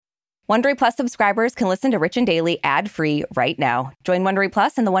Wondery Plus subscribers can listen to Rich and Daily ad-free right now. Join Wondery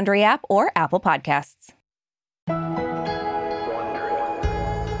Plus in the Wondery app or Apple Podcasts.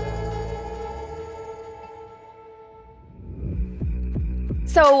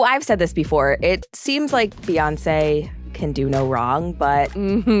 So I've said this before. It seems like Beyonce can do no wrong, but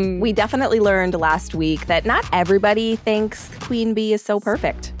we definitely learned last week that not everybody thinks Queen Bee is so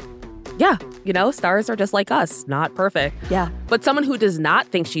perfect. Yeah, stars are just like us, not perfect. Yeah. But someone who does not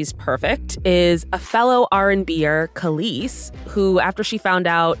think she's perfect is a fellow R&B'er, Khalees, who, after she found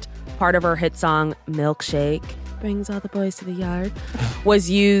out part of her hit song, Milkshake, brings all the boys to the yard, was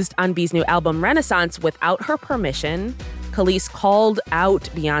used on Bee's new album, Renaissance, without her permission, Khalees called out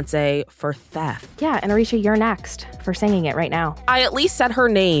Beyonce for theft. Yeah, and Arisha, you're next for singing it right now. I at least said her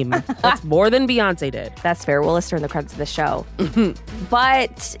name. That's more than Beyonce did. That's fair. We'll list her in the credits of the show.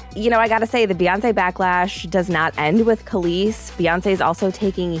 But, I gotta say, the Beyonce backlash does not end with Khalees. Beyonce's also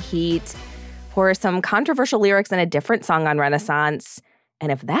taking heat for some controversial lyrics in a different song on Renaissance.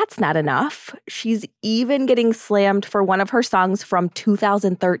 And if that's not enough, she's even getting slammed for one of her songs from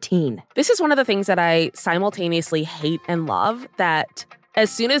 2013. This is one of the things that I simultaneously hate and love, that as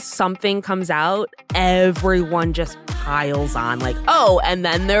soon as something comes out, everyone just piles on like, oh, and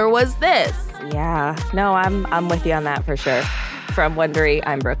then there was this. Yeah, no, I'm with you on that for sure. From Wondery,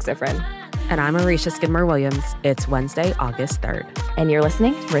 I'm Brooke Ziffrin. And I'm Arisha Skidmore-Williams. It's Wednesday, August 3rd. And you're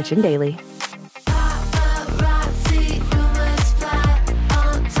listening to Rich and Daily.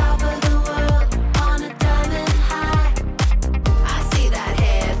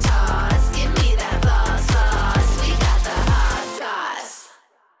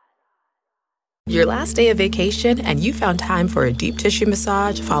 Your last day of vacation and you found time for a deep tissue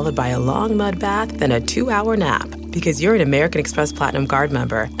massage followed by a long mud bath, then a 2-hour nap. Because you're an American Express Platinum Card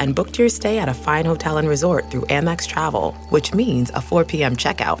member and booked your stay at a fine hotel and resort through Amex Travel, which means a 4 p.m.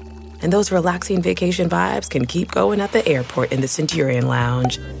 checkout. And those relaxing vacation vibes can keep going at the airport in the Centurion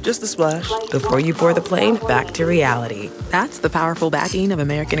Lounge. Just a splash. Before you board the plane, back to reality. That's the powerful backing of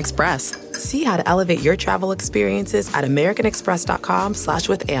American Express. See how to elevate your travel experiences at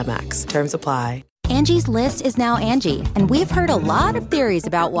americanexpress.com/withAmex. Terms apply. Angie's List is now Angie, and we've heard a lot of theories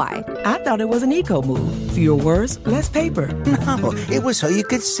about why. I thought it was an eco move. Fewer words, less paper. No, it was so you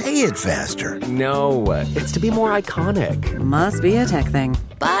could say it faster. No, it's to be more iconic. Must be a tech thing.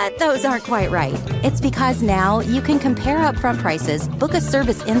 But those aren't quite right. It's because now you can compare upfront prices, book a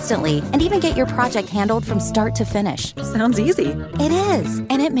service instantly, and even get your project handled from start to finish. Sounds easy. It is,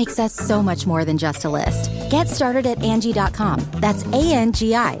 and it makes us so much more than just a list. Get started at Angie.com. That's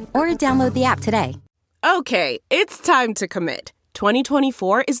ANGI, or download the app today. Okay, it's time to commit.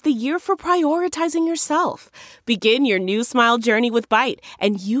 2024 is the year for prioritizing yourself. Begin your new smile journey with Byte,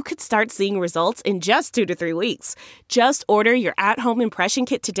 and you could start seeing results in just 2 to 3 weeks. Just order your at-home impression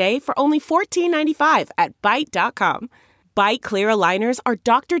kit today for only $14.95 at Byte.com. Byte Clear aligners are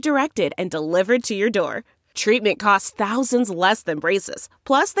doctor-directed and delivered to your door. Treatment costs thousands less than braces.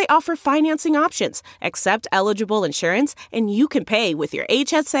 Plus, they offer financing options, accept eligible insurance, and you can pay with your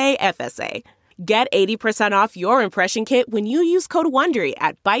HSA FSA. Get 80% off your impression kit when you use code WONDERY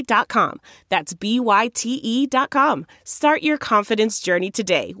at Byte.com. That's BYTE.com. Start your confidence journey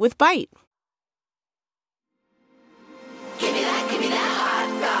today with Byte. Give me that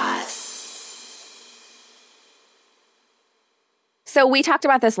hot goss. So we talked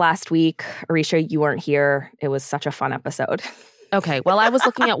about this last week. Arisha, you weren't here. It was such a fun episode. Okay, well, I was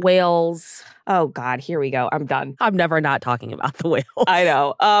looking at whales. Oh, God, here we go. I'm done. I'm never not talking about the whales. I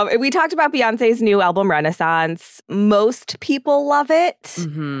know. We talked about Beyonce's new album, Renaissance. Most people love it.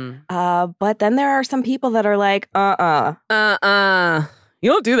 Mm-hmm. But then there are some people that are like, You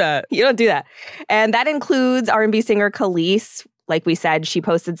don't do that. You don't do that. And that includes R&B singer Khalees. Like we said, she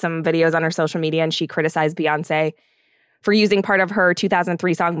posted some videos on her social media and she criticized Beyonce for using part of her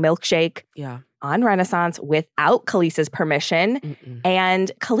 2003 song, Milkshake. Yeah. On Renaissance without Khalees's permission.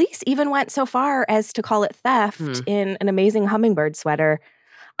 And Khalees even went so far as to call it theft in an amazing hummingbird sweater.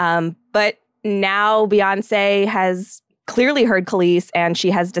 But now Beyonce has clearly heard Khalees and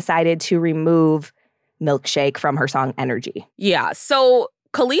she has decided to remove Milkshake from her song Energy. Yeah, so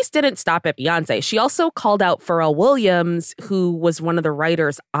Khalees didn't stop at Beyonce. She also called out Pharrell Williams, who was one of the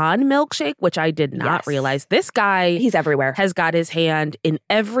writers on Milkshake, which I did not realize. This guy, he's everywhere, has got his hand in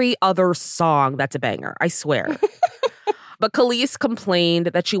every other song that's a banger, I swear. But Khalees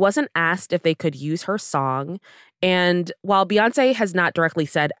complained that she wasn't asked if they could use her song. And while Beyonce has not directly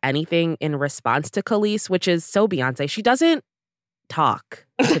said anything in response to Khalees, which is so Beyonce, she doesn't talk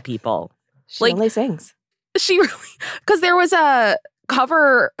to people. She only sings. She really, because there was a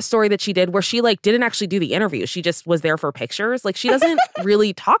cover story that she did where she like didn't actually do the interview. She just was there for pictures. Like she doesn't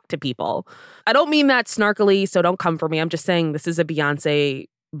really talk to people. I don't mean that snarkily, so don't come for me. I'm just saying this is a Beyonce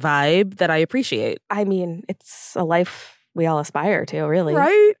vibe that I appreciate. I mean, it's a life we all aspire to, really.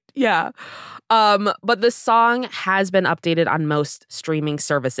 Right? Yeah. But the song has been updated on most streaming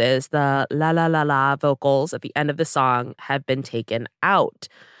services. The la la la la vocals at the end of the song have been taken out.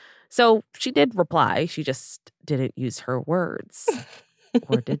 So she did reply. She just didn't use her words.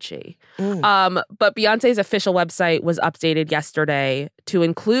 Or did she? But Beyonce's official website was updated yesterday to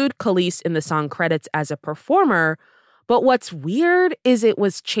include Khalees in the song credits as a performer. But what's weird is it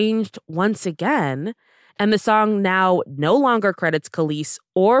was changed once again. And the song now no longer credits Khalees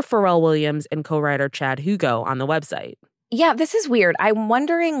or Pharrell Williams and co-writer Chad Hugo on the website. Yeah, this is weird. I'm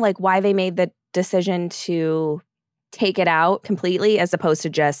wondering like why they made the decision to take it out completely as opposed to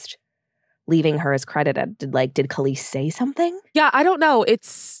just leaving her as credited. Did Khalees say something? Yeah, I don't know.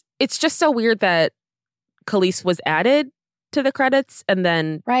 It's just so weird that Khalees was added to the credits and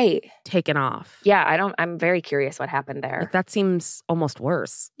then taken off. Yeah, I'm very curious what happened there. Like, that seems almost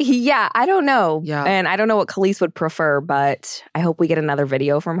worse. Yeah, I don't know. Yeah. And I don't know what Khalees would prefer, but I hope we get another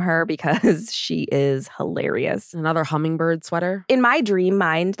video from her because she is hilarious. Another hummingbird sweater? In my dream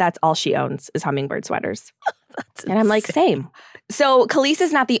mind, that's all she owns is hummingbird sweaters. And I'm like, same. So Khalees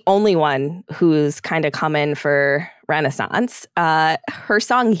is not the only one who's kind of coming for Renaissance. Her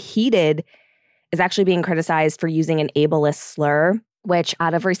song Heated is actually being criticized for using an ableist slur, which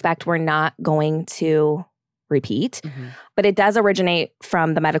out of respect, we're not going to repeat. Mm-hmm. But it does originate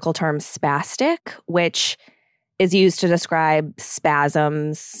from the medical term spastic, which is used to describe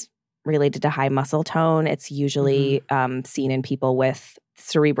spasms related to high muscle tone. It's usually seen in people with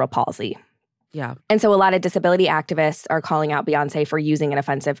cerebral palsy. Yeah. And so a lot of disability activists are calling out Beyonce for using an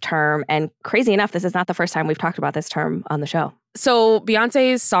offensive term. And crazy enough, this is not the first time we've talked about this term on the show. So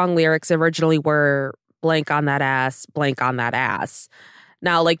Beyonce's song lyrics originally were blank on that ass, blank on that ass.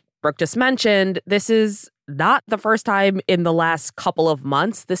 Now, like Brooke just mentioned, this is not the first time in the last couple of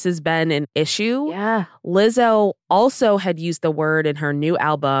months this has been an issue. Yeah. Lizzo also had used the word in her new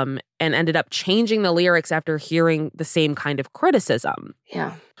album and ended up changing the lyrics after hearing the same kind of criticism.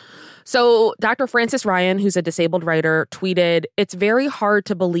 Yeah. So Dr. Frances Ryan, who's a disabled writer, tweeted, "It's very hard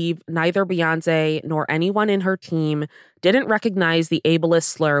to believe neither Beyonce nor anyone in her team didn't recognize the ableist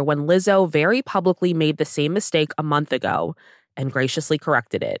slur when Lizzo very publicly made the same mistake a month ago and graciously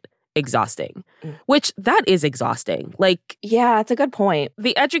corrected it. Exhausting." Which, that is exhausting. Like, yeah, it's a good point.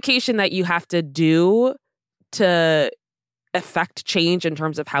 The education that you have to do to affect change in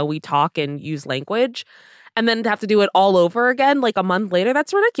terms of how we talk and use language, and then to have to do it all over again, like a month later,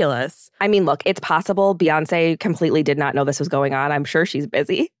 that's ridiculous. I mean, look, it's possible Beyonce completely did not know this was going on. I'm sure she's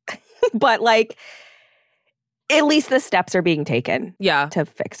busy. But like, at least the steps are being taken to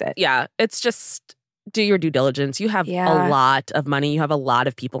fix it. Yeah, it's just do your due diligence. You have a lot of money. You have a lot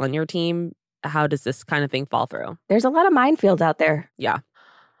of people on your team. How does this kind of thing fall through? There's a lot of minefields out there. Yeah.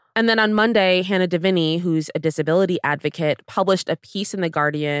 And then on Monday, Hannah Deviney, who's a disability advocate, published a piece in The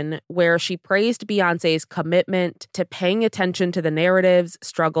Guardian where she praised Beyonce's commitment to paying attention to the narratives,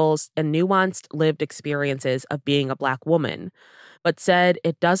 struggles, and nuanced lived experiences of being a Black woman, but said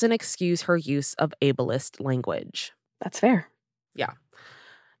it doesn't excuse her use of ableist language. That's fair. Yeah.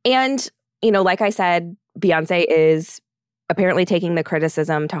 And, you know, like I said, Beyonce is apparently taking the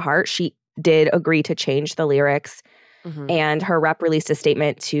criticism to heart. She did agree to change the lyrics. Mm-hmm. And her rep released a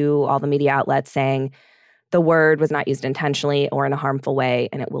statement to all the media outlets saying the word was not used intentionally or in a harmful way,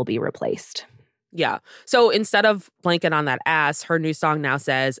 and it will be replaced. Yeah. So instead of blanking on that ass, her new song now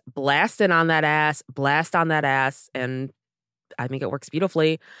says blasting on that ass, blast on that ass. And I think it works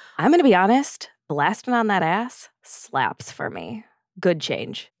beautifully. I'm going to be honest. Blasting on that ass slaps for me. Good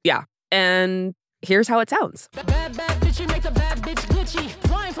change. Yeah. And here's how it sounds. Bad bitch, make the bad bitch glitchy.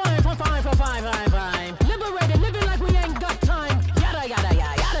 Fine. Liberated, living like we ain't got time. Yada, yada,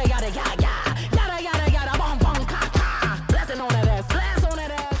 yada, yada, yada, yada, yada, yada, bum, bum, ka. Blasting on that ass, blast on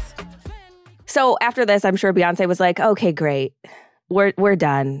that ass. So after this, I'm sure Beyonce was like, okay, great. We're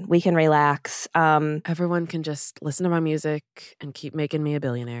done. We can relax. Everyone can just listen to my music and keep making me a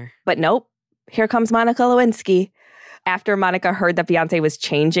billionaire. But nope. Here comes Monica Lewinsky. After Monica heard that Beyonce was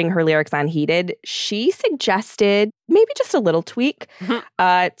changing her lyrics on Heated, she suggested maybe just a little tweak to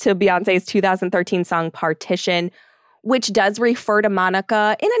Beyonce's 2013 song Partition, which does refer to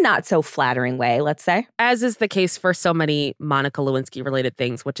Monica in a not so flattering way, let's say. As is the case for so many Monica Lewinsky-related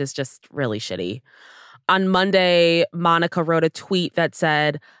things, which is just really shitty. On Monday, Monica wrote a tweet that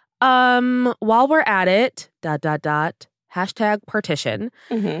said, while we're at it, #partition.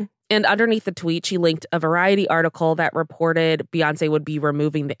 Mm-hmm. And underneath the tweet, she linked a Variety article that reported Beyonce would be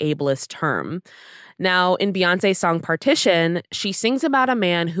removing the ableist term. Now, in Beyonce's song Partition, she sings about a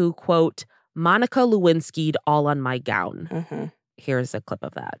man who, quote, Monica Lewinsky'd all on my gown. Mm-hmm. Here's a clip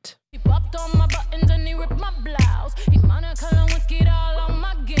of that. He popped on my buttons and he ripped my blouse. He Monica Lewinsky'd all on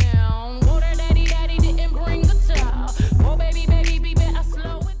my gown. Water daddy didn't bring the towel. Oh, baby, I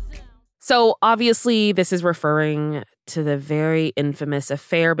slow it down. So obviously, this is referring to the very infamous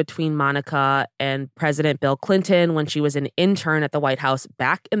affair between Monica and President Bill Clinton when she was an intern at the White House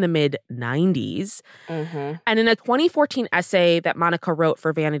back in the mid-90s. Mm-hmm. And in a 2014 essay that Monica wrote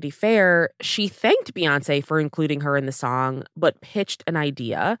for Vanity Fair, she thanked Beyonce for including her in the song, but pitched an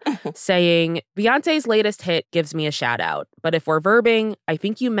idea, saying, Beyonce's latest hit gives me a shout out. But if we're verbing, I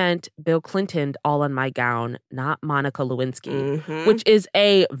think you meant Bill Clinton all on my gown, not Monica Lewinsky, which is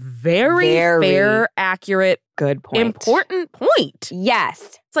a very fair, accurate, good point. Important point.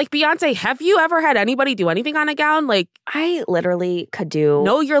 Yes. It's like, Beyonce, have you ever had anybody do anything on a gown? Like, I literally could do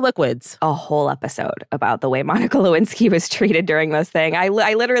know your liquids. A whole episode about the way Monica Lewinsky was treated during this thing. I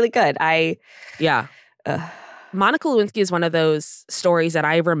literally could. Yeah. Monica Lewinsky is one of those stories that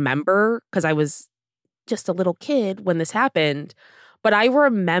I remember because I was just a little kid when this happened. But I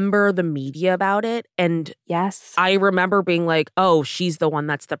remember the media about it. And yes, I remember being like, oh, she's the one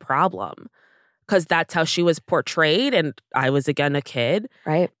that's the problem. Because that's how she was portrayed. And I was, again, a kid.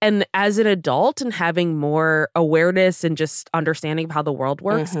 Right. And as an adult and having more awareness and just understanding of how the world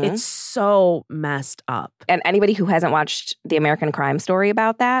works, it's so messed up. And anybody who hasn't watched the American Crime Story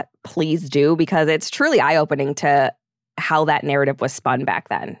about that, please do, because it's truly eye-opening to how that narrative was spun back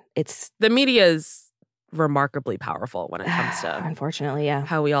then. The media is remarkably powerful when it comes to unfortunately, yeah,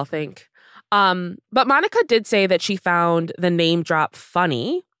 how we all think. But Monica did say that she found the name drop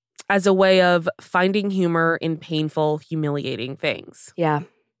funny as a way of finding humor in painful, humiliating things. Yeah.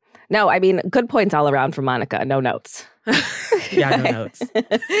 No, I mean, good points all around from Monica. No notes. Yeah, no notes.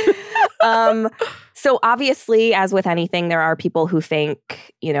 So obviously, as with anything, there are people who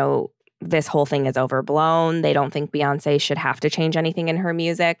think, this whole thing is overblown. They don't think Beyonce should have to change anything in her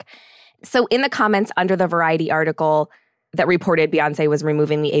music. So in the comments under the Variety article that reported Beyonce was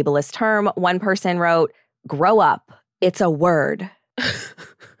removing the ableist term, one person wrote, "Grow up. It's a word."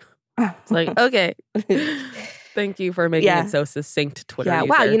 It's like, okay. Thank you for making it so succinct, Twitter user.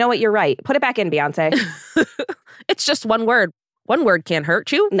 Wow, you know what? You're right. Put it back in, Beyonce. It's just one word. One word can't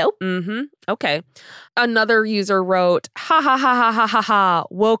hurt you. Nope. Okay. Another user wrote, ha ha ha ha ha ha ha,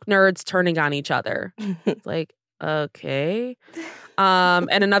 woke nerds turning on each other. It's like, okay. And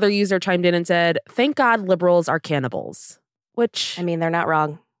another user chimed in and said, thank God liberals are cannibals. Which, I mean, they're not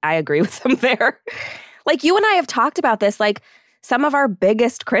wrong. I agree with them there. Like, you and I have talked about this. Like, some of our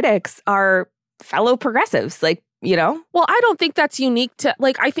biggest critics are fellow progressives. Like, Well, I don't think that's unique to,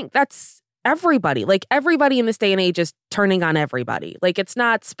 I think that's everybody. Like, everybody in this day and age is turning on everybody. Like, it's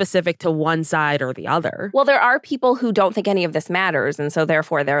not specific to one side or the other. Well, there are people who don't think any of this matters. And so,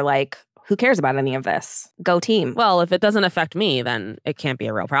 therefore, they're like, who cares about any of this? Go team. Well, if it doesn't affect me, then it can't be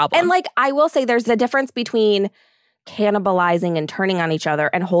a real problem. And, I will say there's a difference between cannibalizing and turning on each other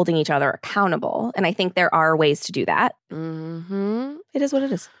and holding each other accountable. And I think there are ways to do that. It is what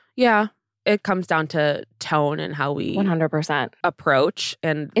it is. Yeah. It comes down to tone and how we 100% approach.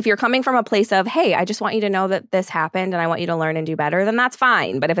 And if you're coming from a place of, hey, I just want you to know that this happened and I want you to learn and do better, then that's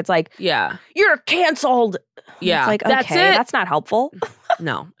fine. But if it's like, you're canceled. Yeah. It's like, okay, that's not helpful.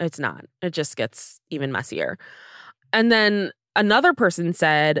 No, it's not. It just gets even messier. And then another person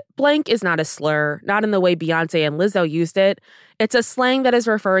said, blank is not a slur, not in the way Beyonce and Lizzo used it. It's a slang that is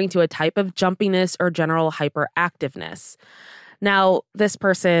referring to a type of jumpiness or general hyperactiveness. Now, this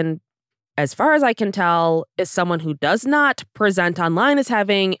person, as far as I can tell, is someone who does not present online as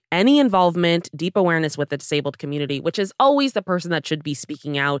having any involvement, deep awareness with the disabled community, which is always the person that should be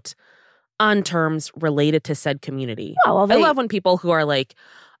speaking out on terms related to said community. Oh, well, I love when people who are like,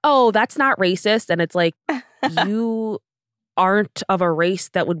 oh, that's not racist. And it's like, you aren't of a race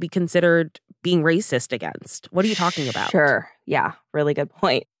that would be considered being racist against. What are you talking about? Sure. Yeah. Really good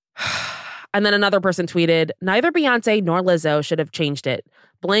point. And then another person tweeted, neither Beyonce nor Lizzo should have changed it.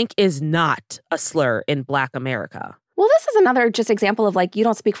 Blank is not a slur in Black America. Well, this is another just example of you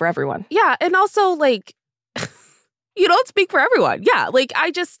don't speak for everyone. Yeah. And also you don't speak for everyone. Yeah.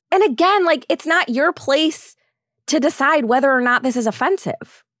 And again, it's not your place to decide whether or not this is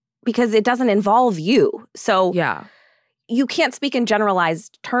offensive because it doesn't involve you. So yeah, you can't speak in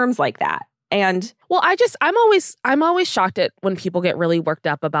generalized terms like that. And well, I'm always shocked at when people get really worked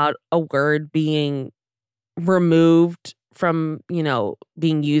up about a word being removed from,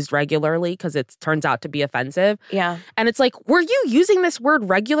 being used regularly because it turns out to be offensive. Yeah. And it's like, were you using this word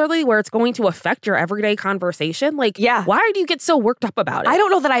regularly where it's going to affect your everyday conversation? Like, yeah. Why do you get so worked up about it? I don't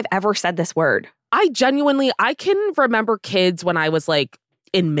know that I've ever said this word. I can remember kids when I was like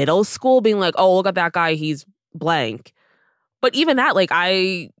in middle school being like, oh, look at that guy, he's blank. But even that, like,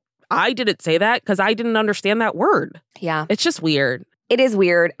 I didn't say that because I didn't understand that word. Yeah. It's just weird. It is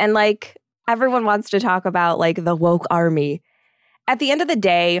weird. And like, everyone wants to talk about like the woke army. At the end of the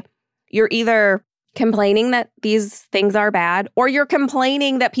day, you're either complaining that these things are bad or you're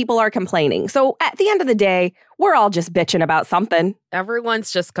complaining that people are complaining. So at the end of the day, we're all just bitching about something.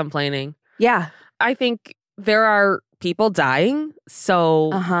 Everyone's just complaining. Yeah. I think there are people dying, so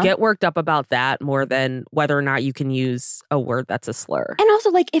get worked up about that more than whether or not you can use a word that's a slur. And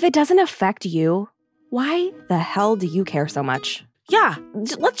also, like, if it doesn't affect you, why the hell do you care so much? Yeah.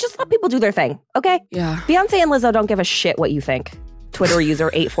 Let's just let people do their thing, okay? Yeah. Beyonce and Lizzo don't give a shit what you think. Twitter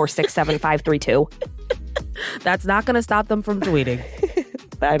user 8467532. That's not going to stop them from tweeting.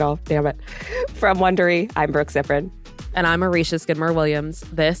 I know, damn it. From Wondery, I'm Brooke Ziprin. And I'm Arisha Skidmore-Williams.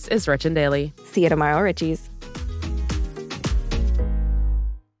 This is Rich and Daily. See you tomorrow, Richies.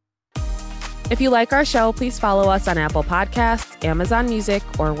 If you like our show, please follow us on Apple Podcasts, Amazon Music,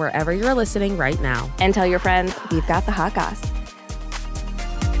 or wherever you're listening right now. And tell your friends we've got the hot goss.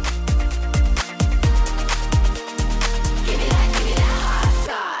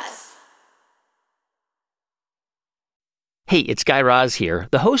 Hey, it's Guy Raz here,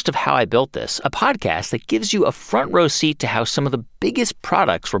 the host of How I Built This, a podcast that gives you a front row seat to how some of the biggest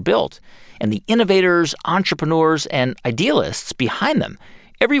products were built and the innovators, entrepreneurs, and idealists behind them.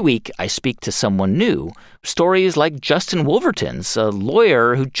 Every week, I speak to someone new. Stories like Justin Wolverton's, a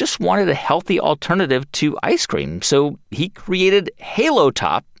lawyer who just wanted a healthy alternative to ice cream, so he created Halo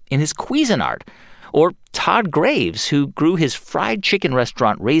Top in his Cuisinart. Or Todd Graves, who grew his fried chicken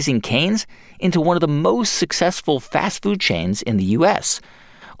restaurant Raising Cane's into one of the most successful fast food chains in the U.S.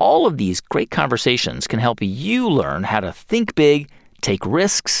 All of these great conversations can help you learn how to think big, take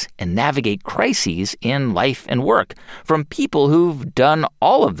risks, and navigate crises in life and work from people who've done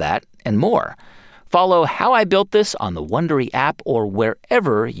all of that and more. Follow How I Built This on the Wondery app or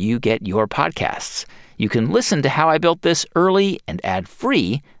wherever you get your podcasts. You can listen to How I Built This early and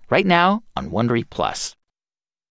ad-free right now on Wondery Plus.